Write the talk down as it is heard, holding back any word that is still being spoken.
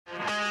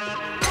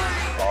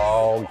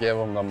Oh, give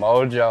him the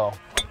mojo.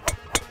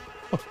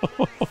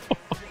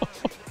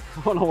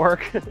 Want to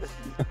work?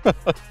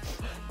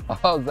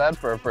 How's that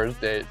for a first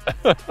date?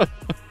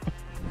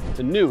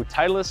 The new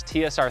Titleist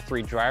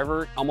TSR3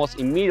 driver almost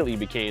immediately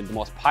became the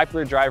most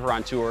popular driver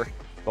on tour,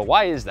 but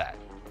why is that?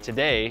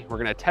 Today, we're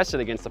gonna test it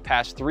against the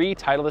past 3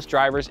 Titleist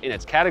drivers in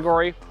its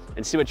category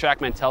and see what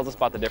Trackman tells us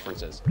about the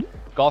differences.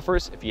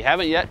 Golfers, if you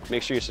haven't yet,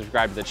 make sure you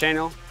subscribe to the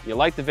channel, you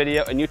like the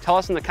video, and you tell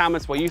us in the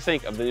comments what you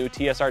think of the new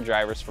TSR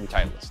drivers from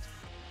Titleist.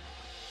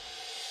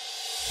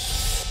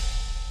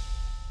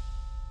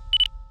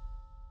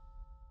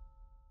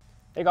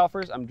 Hey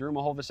golfers, I'm Drew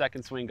Mahowald of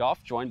Second Swing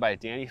Golf, joined by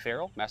Danny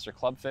Ferrell, Master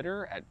Club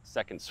Fitter at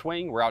Second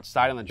Swing. We're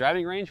outside on the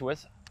driving range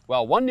with,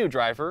 well, 1 new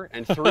driver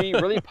and 3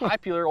 really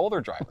popular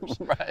older drivers.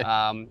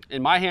 Right.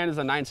 In my hand is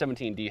a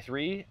 917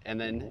 D3, and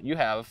then you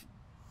have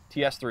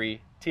TS3,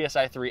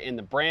 TSi3, and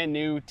the brand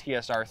new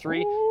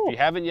TSR3. Ooh. If you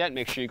haven't yet,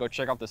 make sure you go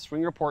check out the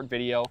Swing Report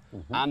video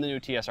on the new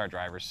TSR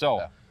drivers.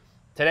 So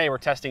today we're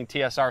testing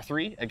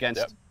TSR3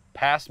 against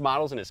past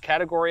models in its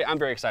category. I'm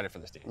very excited for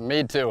this team.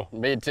 Me too,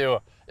 me too.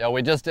 Yeah,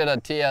 we just did a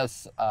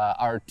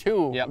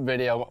TSR2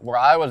 video where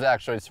I was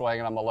actually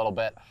swinging them a little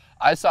bit.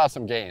 I saw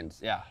some gains.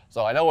 Yeah.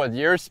 So I know with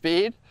your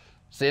speed,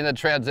 seeing the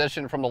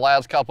transition from the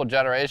last couple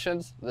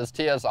generations, this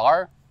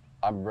TSR,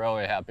 I'm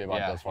really happy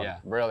about this one. Yeah.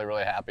 Really,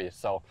 really happy.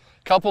 So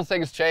a couple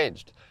things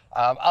changed.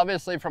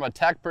 Obviously from a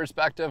tech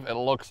perspective, it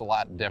looks a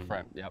lot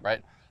different,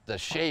 right? The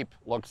shape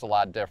looks a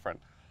lot different.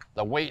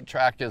 The weight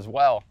track as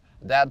well.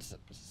 That's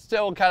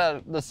still kind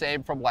of the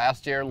same from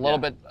last year, a little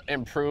bit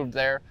improved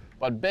there.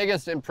 But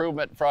biggest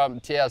improvement from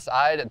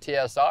TSi to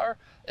TSR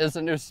is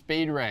the new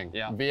speed ring,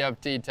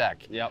 VFT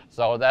tech.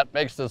 So that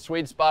makes the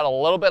sweet spot a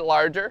little bit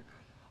larger.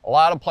 A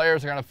lot of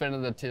players are going to fit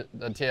into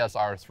the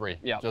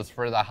TSR3, just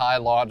for the high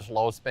launch,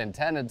 low spin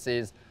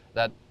tendencies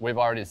that we've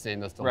already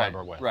seen this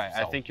deliver with. Right, so.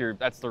 I think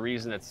that's the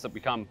reason it's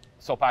become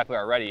so popular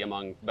already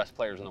among the best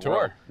players in the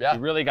world. Yeah. You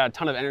really got a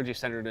ton of energy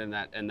centered in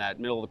that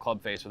middle of the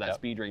club face with that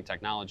speed ring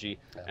technology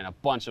and a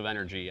bunch of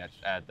energy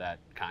at that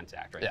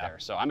contact right there.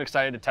 So I'm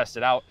excited to test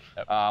it out.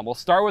 We'll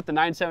start with the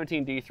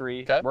 917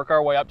 D3, work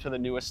our way up to the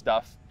newest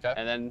stuff,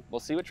 and then we'll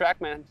see what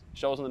Trackman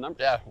shows in the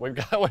numbers. Yeah, we've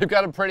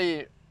got a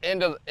pretty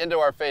into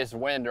our face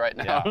wind right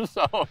now,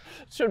 so it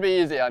should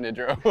be easy on you,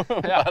 Drew.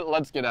 But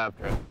let's get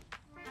after it.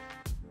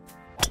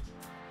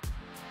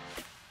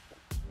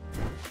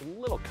 A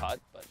little cut,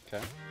 but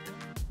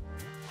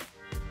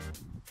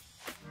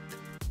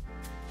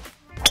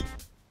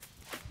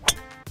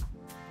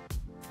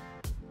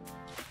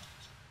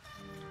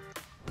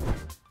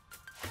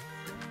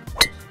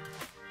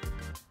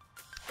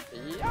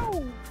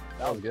Yo!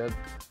 That was good.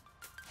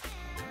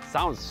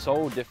 Sounds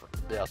so different.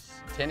 Yes,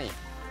 tinny.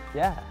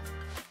 Yeah.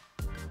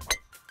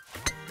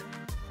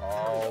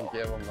 Oh,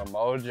 give him the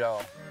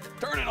mojo.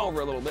 Turn it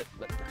over a little bit,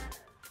 but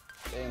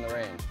stay in the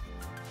range.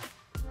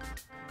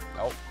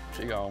 Nope,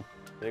 she go.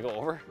 Did it go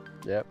over?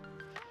 Yep.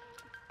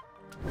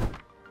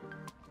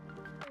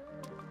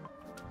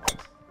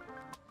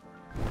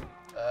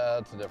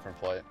 That's a different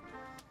flight.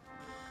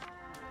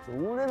 It's a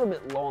little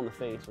bit low on the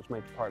face, which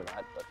might be part of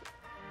that, but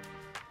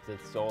is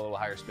it still a little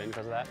higher spin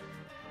because of that?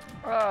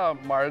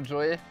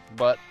 Marginally,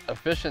 but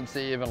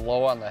efficiency even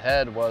low on the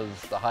head was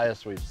the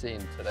highest we've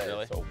seen today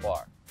so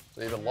far.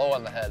 So even low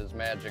on the head is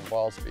managing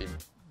ball speed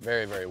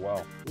very, very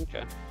well.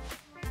 Okay.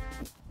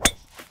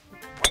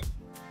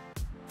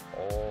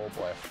 Oh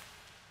boy.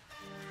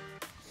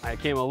 I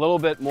came a little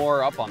bit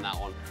more up on that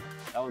one.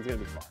 That one's gonna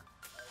be far.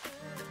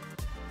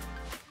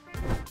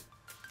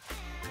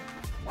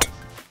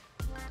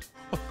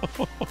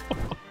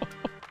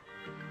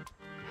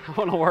 I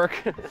wanna work.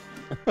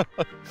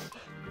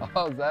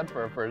 How's that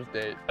for a first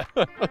date?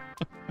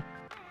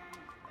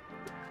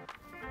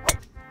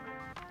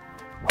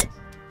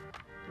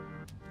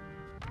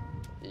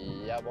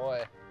 Yeah,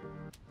 boy.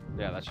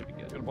 Yeah, that should be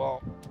good. Good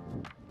ball.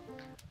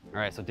 All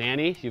right, so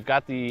Danny, you've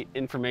got the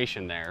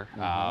information there.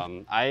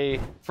 I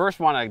first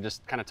want to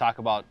just kind of talk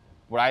about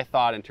what I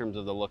thought in terms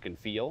of the look and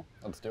feel.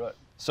 Let's do it.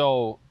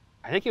 So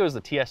I think it was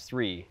the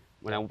TS3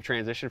 when I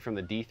transitioned from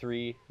the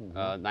D3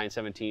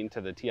 917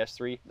 to the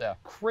TS3.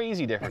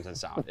 Crazy difference in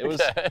sound. It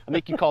was, I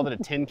think you called it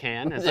a tin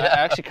can. It's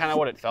actually kind of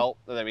what it felt.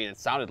 I mean, it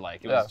sounded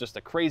like. It was just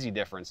a crazy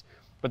difference.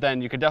 But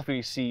then you could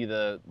definitely see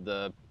the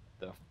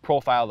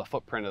profile, the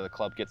footprint of the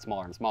club get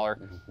smaller and smaller.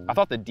 I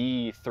thought the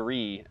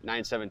D3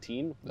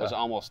 917 was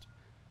almost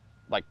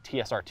like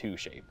TSR2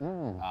 shape. It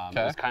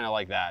was kind of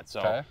like that.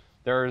 So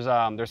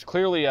there's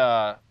clearly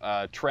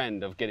a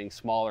trend of getting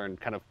smaller and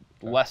kind of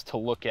less to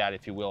look at,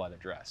 if you will, at a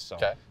dress. So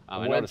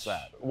I noticed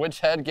that.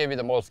 Which head gave you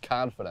the most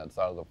confidence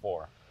out of the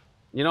 4?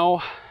 You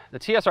know, the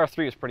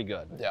TSR3 is pretty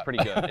good.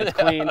 Pretty good. It's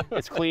clean.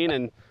 It's clean,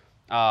 and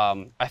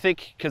I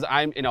think because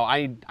I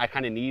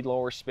kind of need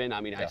lower spin.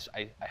 I mean,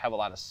 I have a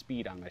lot of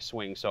speed on my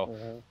swing,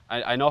 so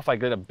I know if I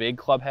get a big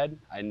club head,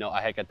 I know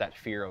I get that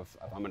fear of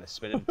if I'm going to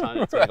spin it a ton,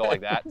 it's going to go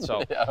like that.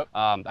 So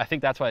I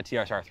think that's why the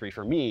TSR3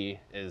 for me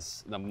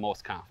is the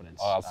most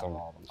confidence. Awesome. Out of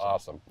all of them, so.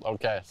 Awesome.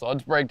 Okay, so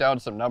let's break down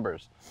some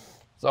numbers.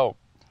 So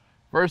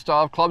first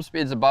off, club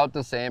speed's about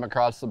the same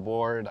across the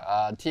board.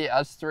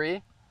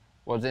 TS3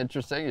 was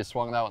interesting. He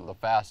swung that one the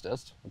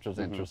fastest, which was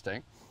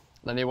interesting.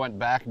 Then he went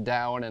back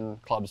down in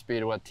club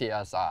speed with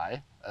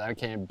TSi, and then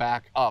came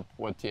back up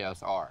with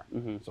TSR.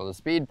 So the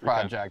speed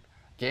project,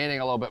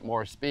 gaining a little bit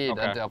more speed,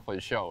 that definitely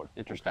showed.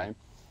 Interesting. Okay?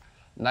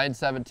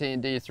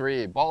 917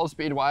 D3, ball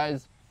speed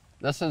wise,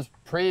 this is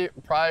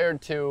prior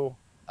to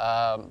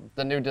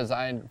the new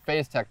design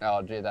phase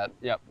technology that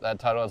that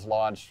Titleist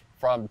launched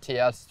from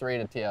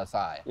TS3 to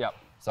TSi.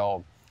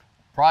 So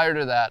prior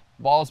to that,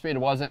 ball speed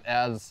wasn't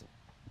as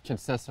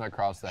consistent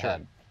across the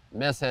head.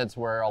 Mishits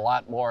were a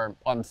lot more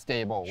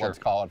unstable, let's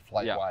call it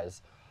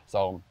flight-wise.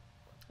 So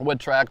with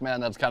Trackman,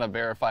 that's kind of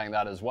verifying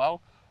that as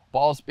well.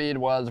 Ball speed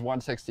was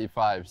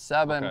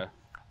 165.7,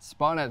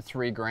 spun at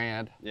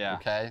 $3,000,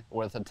 okay,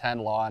 with a 10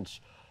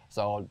 launch.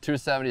 So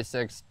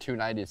 276,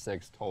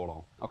 296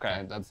 total.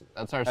 Okay. That's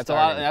our starting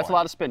point. That's a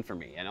lot of spin for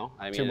me, you know?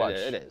 I mean, too much.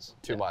 It is.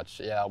 Too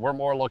much, yeah. We're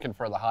more looking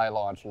for the high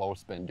launch, low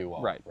spin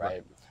duo,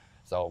 right?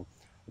 So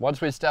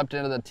once we stepped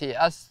into the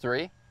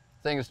TS3,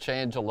 things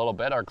changed a little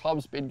bit. Our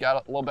club speed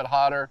got a little bit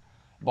hotter.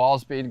 Ball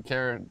speed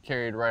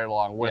carried right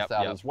along with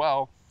that as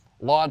well.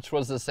 Launch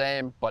was the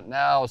same, but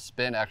now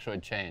spin actually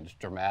changed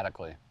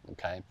dramatically,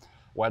 okay?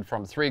 Went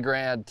from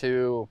 $3,000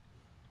 to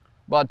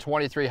about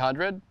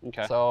 2,300.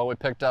 Okay. So we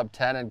picked up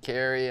 10 in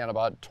carry and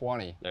about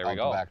 20 there we out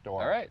go. the back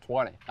door. All right.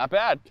 20. Not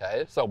bad.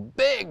 Okay, so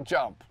big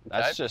jump.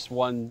 Okay? That's just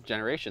one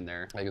generation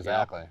there.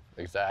 Exactly,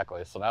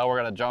 exactly. So now we're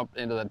gonna jump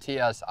into the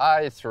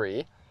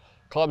TSi3.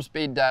 Club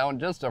speed down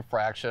just a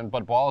fraction,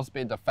 but ball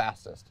speed the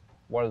fastest.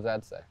 What does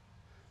that say?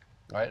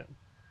 Right?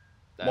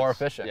 More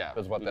efficient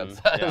is what that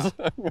says.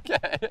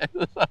 Okay,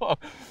 so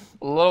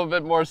a little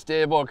bit more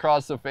stable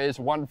across the face,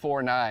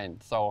 149.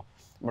 So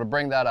I'm gonna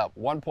bring that up.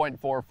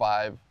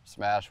 1.45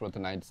 smash with the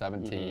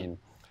 917,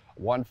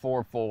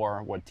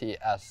 144 with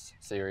TS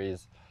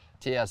series,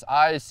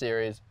 TSi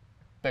series,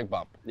 big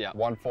bump.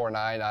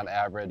 149 on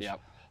average.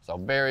 So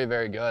very,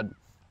 very good.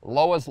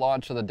 Lowest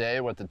launch of the day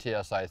with the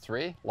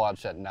TSi3,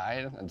 launched at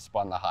 9 and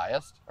spun the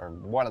highest, or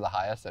one of the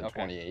highest at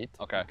 28.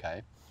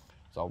 Okay.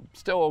 So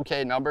still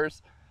okay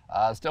numbers.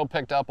 Still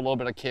picked up a little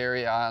bit of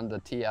carry on the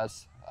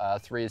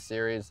TS3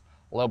 series,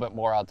 a little bit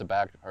more out the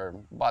back, or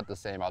about the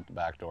same out the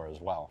back door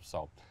as well.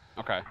 So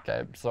okay.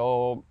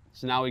 So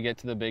now we get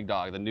to the big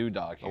dog, the new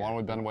dog here. The one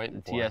we've been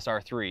waiting for.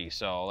 TSR3.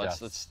 So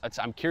let's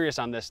I'm curious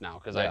on this now,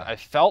 because I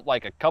felt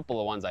like a couple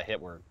of ones I hit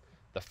were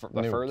the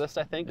furthest,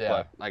 I think,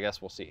 but I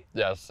guess we'll see.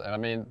 Yes, and I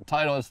mean,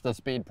 Titleist the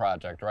speed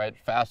project, right?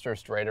 Faster,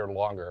 straighter,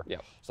 longer.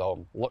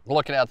 So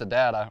looking at the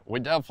data, we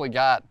definitely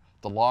got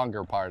the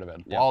longer part of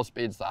it. Ball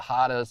speed's the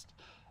hottest.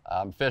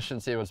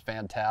 Efficiency was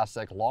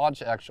fantastic.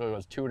 Launch actually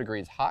was 2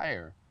 degrees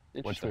higher,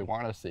 which we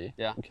want to see.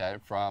 Okay,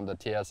 from the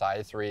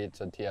TSi3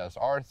 to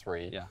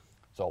TSR3.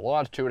 So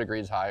launch 2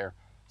 degrees higher,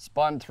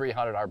 spun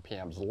 300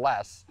 RPMs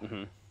less,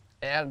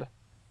 and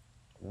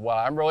what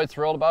I'm really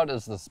thrilled about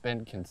is the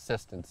spin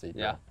consistency.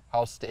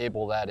 How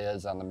stable that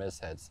is on the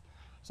mishits.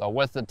 So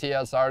with the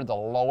TSR, the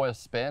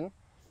lowest spin,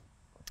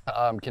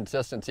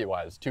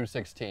 consistency-wise,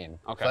 216.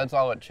 So that's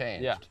all it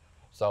changed.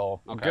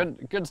 So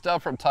good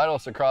stuff from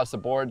Titleist across the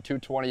board.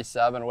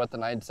 227 with the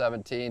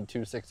 917,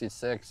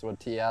 266 with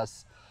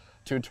TS,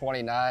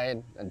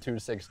 229 and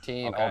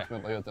 216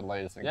 ultimately with the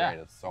latest and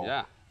greatest.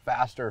 So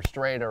faster,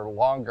 straighter,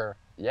 longer.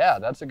 Yeah,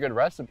 that's a good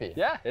recipe.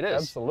 Yeah, it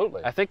is.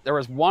 Absolutely. I think there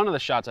was one of the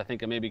shots I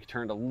think it maybe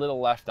turned a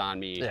little left on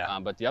me,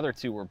 but the other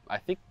two were, I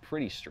think,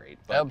 pretty straight.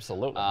 But,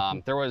 absolutely.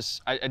 There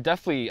was, I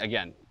definitely,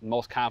 again,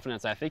 most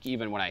confidence. I think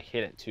even when I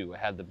hit it too, I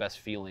had the best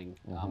feeling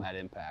at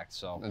impact.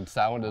 So and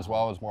sound as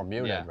well was more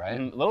muted, right?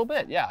 A little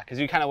bit, because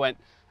you kind of went.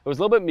 It was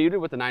a little bit muted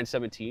with the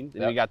 917.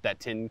 Then you got that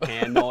tin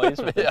can noise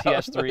with the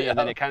TS3, and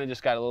then it kind of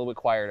just got a little bit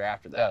quieter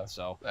after that.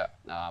 So,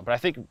 but I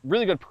think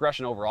really good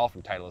progression overall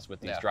from Titleist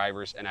with these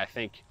drivers, and I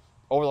think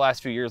over the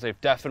last few years they've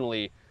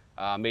definitely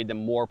made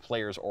them more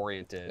players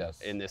oriented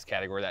in this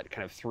category, that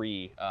kind of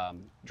 3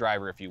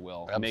 driver, if you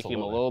will, making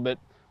them a little bit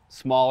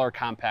smaller,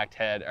 compact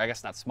head. I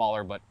guess not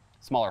smaller, but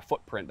smaller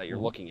footprint that you're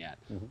looking at,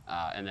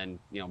 and then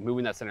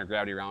moving that center of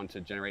gravity around to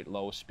generate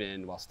low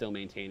spin while still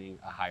maintaining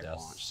a higher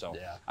launch. So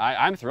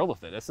I'm thrilled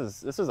with it. This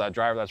is a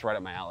driver that's right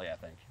up my alley, I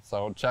think.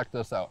 So check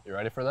this out. You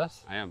ready for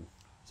this? I am.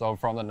 So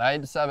from the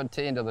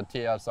 917 to the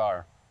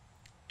TSR,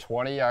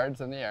 20 yards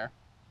in the air,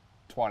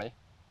 20,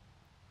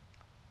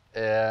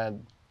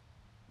 and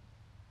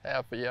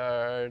half a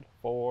yard,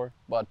 4,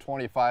 about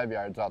 25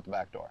 yards out the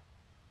back door.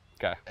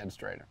 And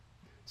straighter.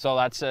 So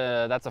that's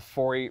a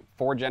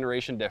four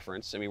generation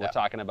difference. I mean, we're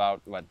talking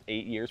about what,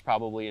 8 years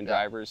probably in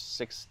drivers,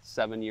 6,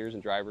 7 years in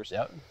drivers.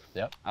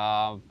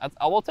 I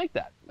will take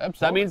that.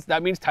 Absolutely.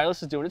 That means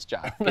Titleist is doing its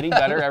job, getting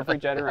better every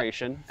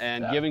generation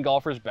and giving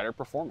golfers better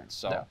performance.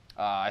 So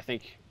I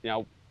think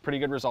pretty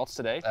good results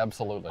today.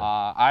 Absolutely.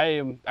 I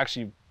am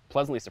actually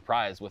pleasantly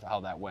surprised with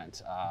how that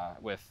went.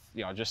 With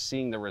just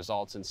seeing the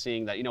results and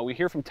seeing that we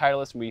hear from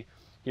Titleist and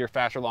here,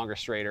 faster, longer,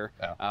 straighter.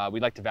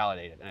 We'd like to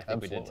validate it, and I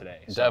think we did today.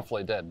 So.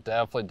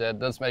 Definitely did.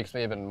 This makes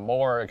me even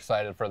more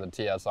excited for the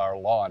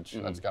TSR launch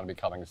that's going to be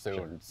coming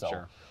soon.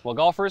 Sure. Well,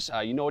 golfers,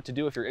 you know what to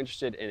do if you're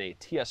interested in a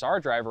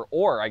TSR driver,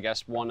 or I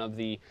guess one of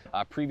the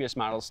previous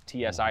models,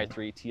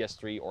 TSi3,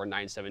 TS3, or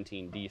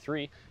 917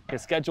 D3. You can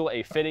schedule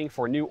a fitting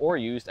for new or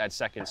used at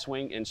Second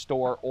Swing in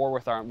store or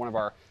with one of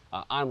our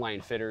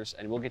online fitters,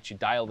 and we'll get you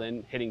dialed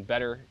in, hitting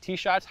better tee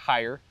shots,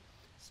 higher,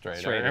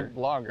 straighter,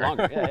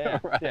 longer. Yeah,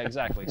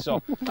 exactly.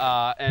 So,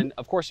 and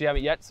of course, if you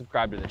haven't yet,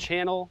 subscribe to the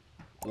channel,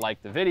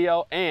 like the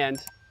video,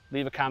 and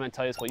leave a comment,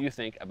 tell us what you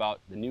think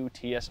about the new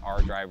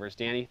TSR drivers.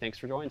 Danny, thanks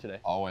for joining today.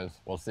 Always.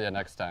 We'll see you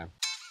next time.